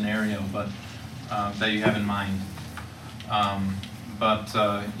the scenario, but that you have in mind. But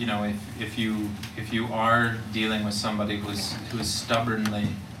if you are dealing with somebody who's stubbornly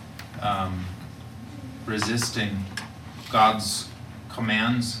resisting God's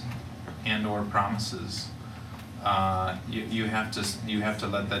commands and or promises, you have to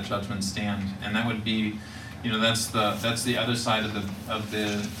let that judgment stand, and that would be, that's the other side of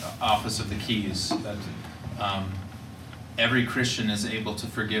the office of the keys, that every Christian is able to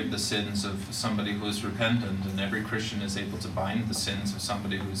forgive the sins of somebody who is repentant, and every Christian is able to bind the sins of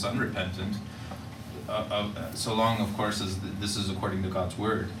somebody who is unrepentant, so long, of course, as this is according to God's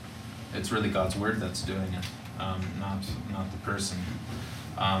word. It's really God's word that's doing it, not the person.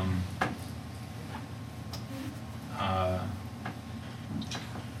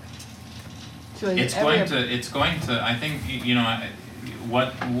 So It's going to. I think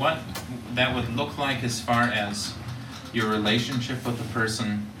what that would look like as far as your relationship with the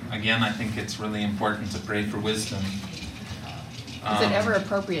person. Again, I think it's really important to pray for wisdom. Is it ever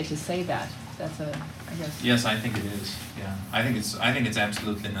appropriate to say that? That's I guess. Yes, I think it is. Yeah, I think it's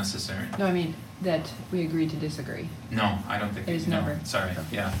absolutely necessary. No, I mean that we agree to disagree. No, I don't think. It is no, never. Sorry.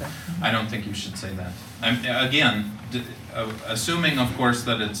 Okay, Yeah, so. I don't think you should say that. Again, assuming, of course,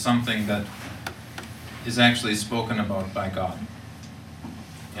 that it's something that is actually spoken about by God.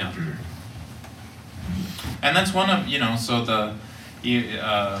 Yeah. And that's one of, so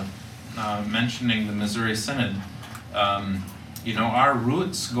mentioning the Missouri Synod, our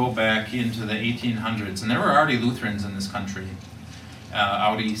roots go back into the 1800s, and there were already Lutherans in this country,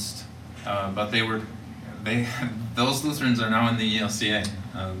 out east, but those Lutherans are now in the ELCA,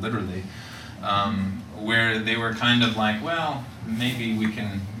 literally, where they were kind of like, well, maybe we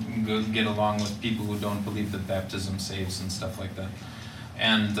can get along with people who don't believe that baptism saves and stuff like that.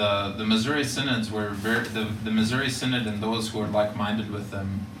 And the Missouri Synods were the Missouri Synod and those who are like-minded with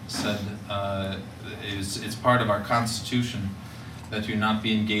them said it's part of our Constitution that you not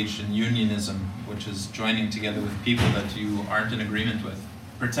be engaged in unionism, which is joining together with people that you aren't in agreement with,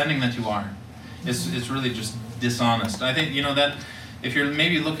 pretending that you are. It's really just dishonest. I think that if you're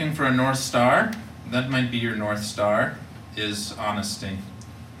maybe looking for a North Star, that might be your North Star, is honesty.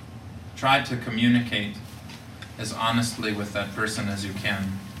 Try to communicate as honestly with that person as you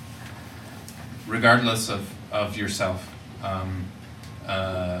can, regardless of yourself.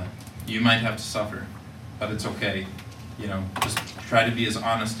 You might have to suffer, but it's okay. Just try to be as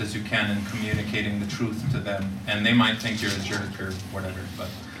honest as you can in communicating the truth to them, and they might think you're a jerk or whatever.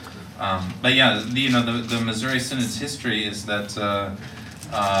 But yeah, the Missouri Synod's history is that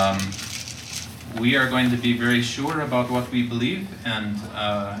we are going to be very sure about what we believe, and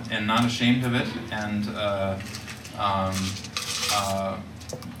not ashamed of it, and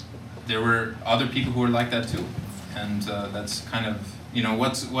there were other people who were like that too, and that's kind of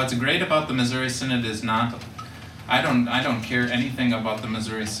what's great about the Missouri Synod is not. I don't care anything about the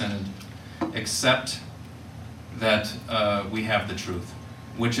Missouri Synod, except that we have the truth,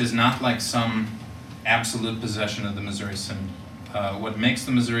 which is not like some absolute possession of the Missouri Synod. What makes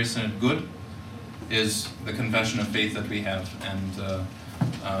the Missouri Synod good is the confession of faith that we have, and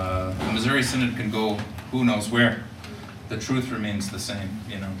The Missouri Synod can go who knows where. The truth remains the same,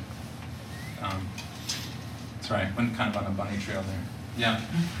 you know. Sorry, I went kind of on a bunny trail there. Yeah.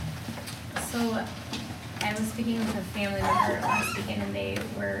 So I was speaking with a family member last weekend, and they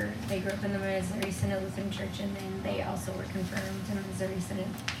grew up in the Missouri Synod Lutheran Church, and then they also were confirmed in the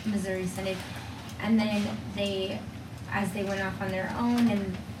Missouri Synod. And then as they went off on their own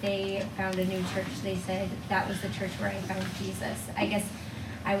and they found a new church, they said that was the church where I found Jesus. I guess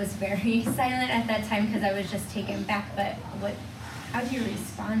I was very silent at that time because I was just taken back, but how do you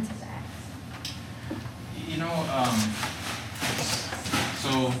respond to that? You know,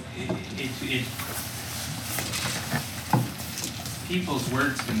 so it people's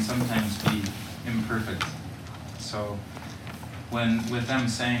words can sometimes be imperfect. So with them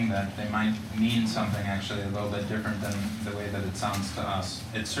saying that, they might mean something actually a little bit different than the way that it sounds to us.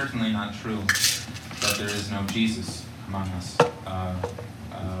 It's certainly not true that there is no Jesus among us.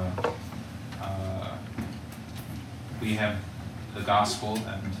 We have the gospel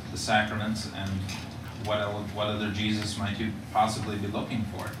and the sacraments, and what other Jesus might you possibly be looking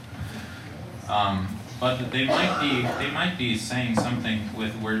for? But they might be saying something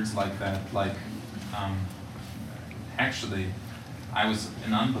with words like that, like actually, I was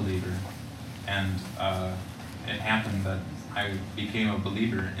an unbeliever, and it happened that I became a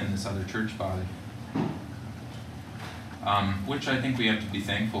believer in this other church body, which I think we have to be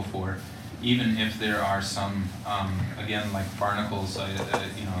thankful for, even if there are some, again, like barnacles,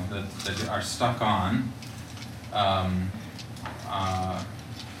 that are stuck on.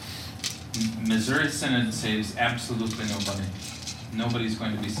 Missouri Synod saves absolutely nobody. Nobody's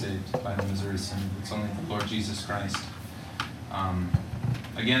going to be saved by the Missouri Synod. It's only the Lord Jesus Christ.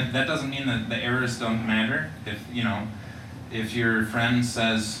 Again, that doesn't mean that the errors don't matter. If your friend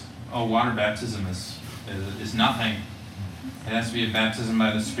says, "Oh, water baptism is nothing. It has to be a baptism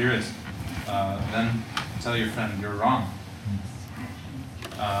by the Spirit," then tell your friend you're wrong.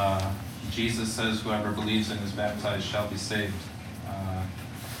 Jesus says, "Whoever believes and is baptized shall be saved."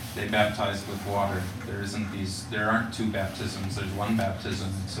 They baptized with water. There aren't two baptisms. There's one baptism.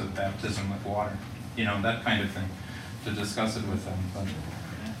 It's a baptism with water. That kind of thing. To discuss it with them,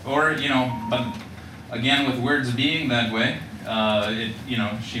 but again, with words being that way,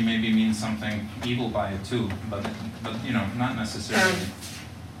 she maybe means something evil by it too, but not necessarily.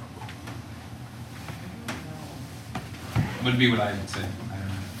 Would be what I would say. I don't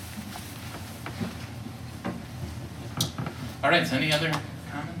know. All right. Any other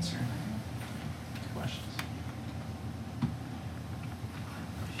comments or questions?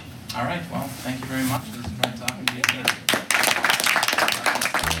 All right. Well, thank you very much. It was great talking to you again.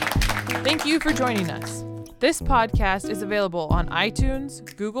 Thank you for joining us. This podcast is available on iTunes,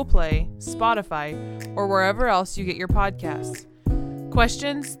 Google Play, Spotify, or wherever else you get your podcasts.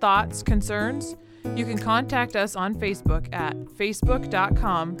 Questions, thoughts, concerns? You can contact us on Facebook at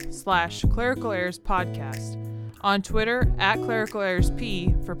facebook.com/clericalerrorspodcast, on Twitter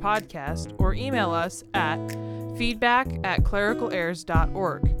 @clericalerrorsp for podcast, or email us at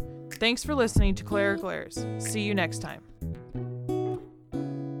feedback@clericalerrors.org. Thanks for listening to Clerical Errors. See you next time.